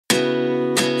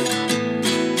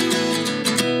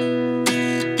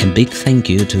A big thank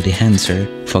you to Dehancer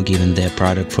for giving their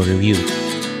product for review.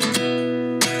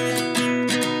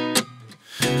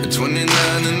 At 29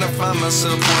 and I find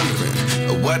myself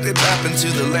wondering what did happen to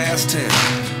the last 10.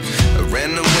 I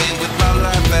ran away with my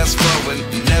life, fast forward,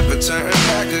 never turn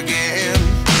back again.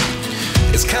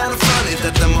 It's kind of funny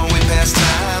that the more we pass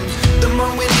time, the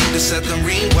more we need to set the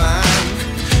rewind.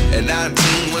 And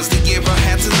 19 was the year I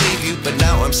had to leave you, but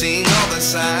now I'm seeing all the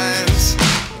signs.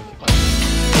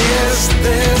 Is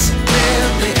this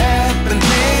really happening?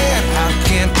 I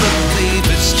can't believe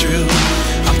it's true.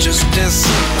 I'm just as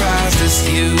surprised as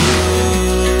you.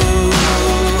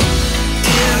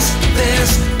 Is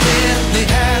this really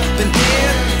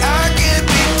happening? I can't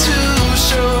be too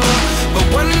sure, but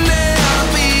one day I'll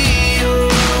be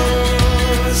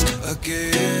yours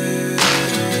again.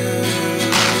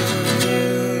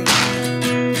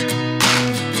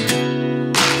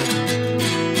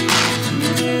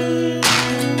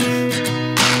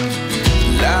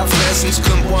 Life lessons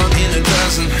come one in a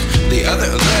dozen. The other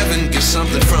 11 give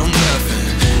something from nothing.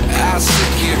 I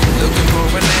sit here looking for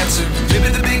an answer. Maybe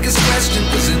the biggest question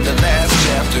was in the last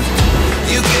chapter.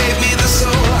 You gave me the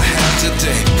soul I have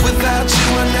today. Without you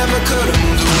I never could have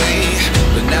moved away.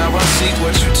 But now I see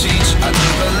what you teach. I do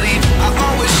believe I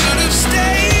always should have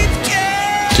stayed.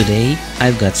 Today,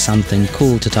 I've got something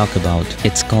cool to talk about.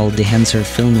 It's called the Dehancer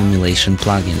Film Emulation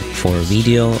plugin for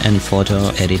video and photo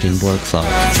editing workflow.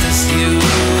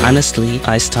 Honestly,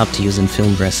 I stopped using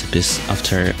film recipes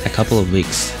after a couple of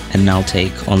weeks and now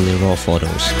take only raw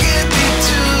photos.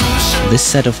 This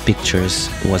set of pictures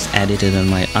was edited on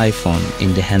my iPhone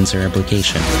in the Dehancer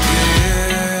application.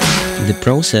 The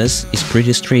process is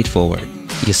pretty straightforward.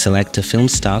 You select a film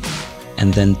stock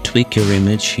and then tweak your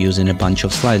image using a bunch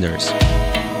of sliders.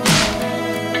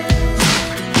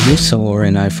 You saw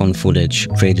an iPhone footage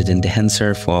created in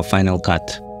Dehancer for Final Cut.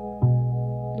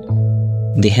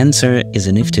 Dehancer is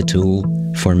a nifty tool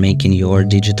for making your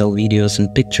digital videos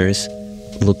and pictures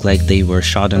look like they were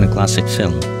shot on a classic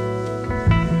film.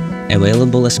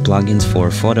 Available as plugins for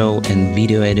photo and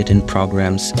video editing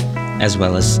programs, as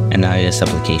well as an iOS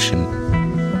application.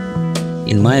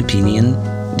 In my opinion,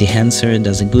 Dehancer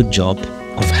does a good job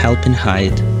of helping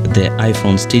hide the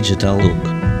iPhone's digital look.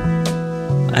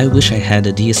 I wish I had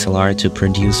a DSLR to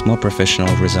produce more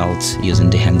professional results using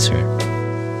Dehancer.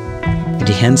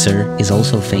 Dehancer is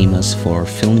also famous for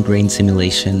film grain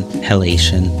simulation,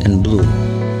 halation, and bloom.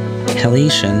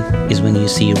 Halation is when you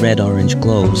see red-orange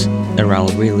glows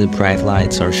around really bright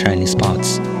lights or shiny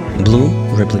spots. Bloom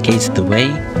replicates the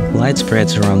way light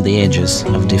spreads around the edges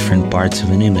of different parts of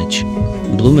an image.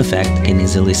 Bloom effect can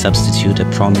easily substitute a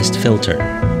promised filter.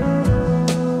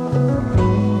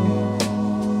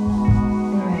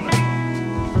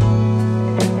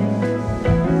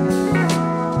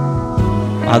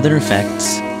 Other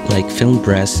effects, like film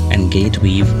press and gate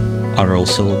weave, are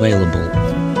also available.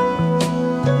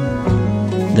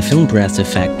 The film breath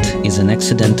effect is an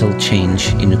accidental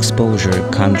change in exposure,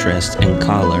 contrast, and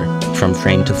color from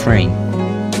frame to frame.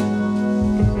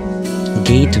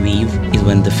 Gate weave is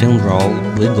when the film roll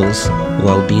wiggles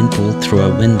while being pulled through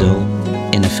a window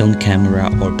in a film camera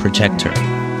or projector.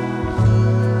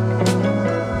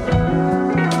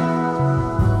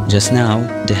 Just now,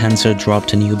 Dehancer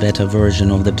dropped a new beta version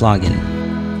of the plugin.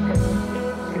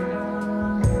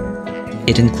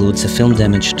 It includes a film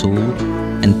damage tool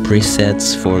and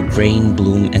presets for grain,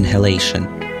 bloom, and halation.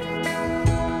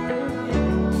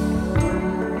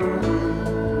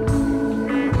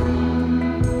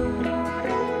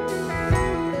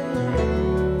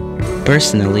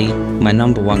 Personally, my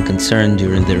number one concern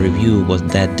during the review was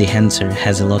that Dehancer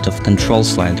has a lot of control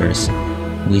sliders,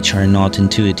 which are not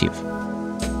intuitive.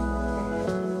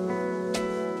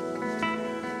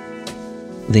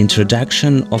 The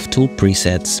introduction of tool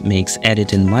presets makes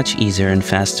editing much easier and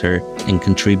faster and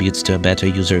contributes to a better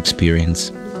user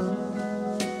experience.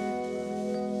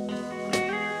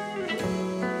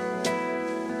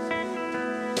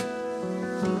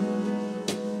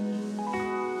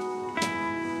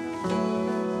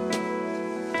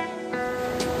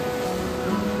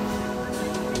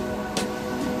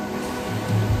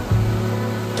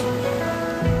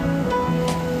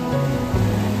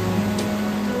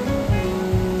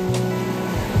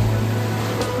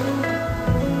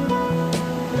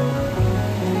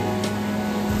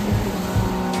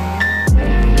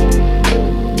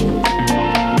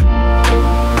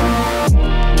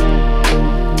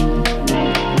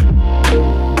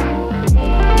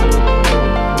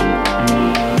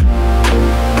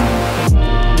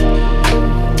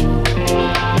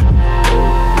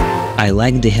 I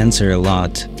like Dehancer a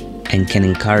lot and can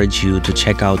encourage you to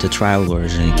check out a trial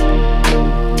version.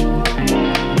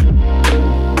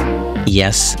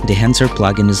 Yes, the Dehancer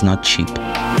plugin is not cheap.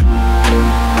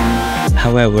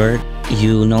 However,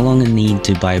 you no longer need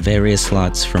to buy various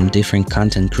slots from different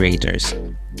content creators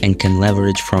and can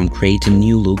leverage from creating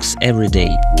new looks every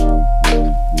day.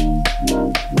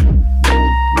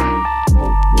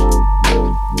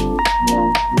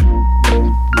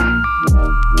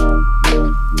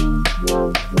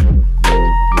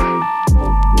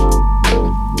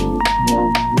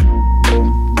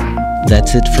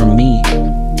 That's it from me.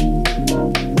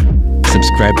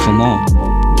 Subscribe for more.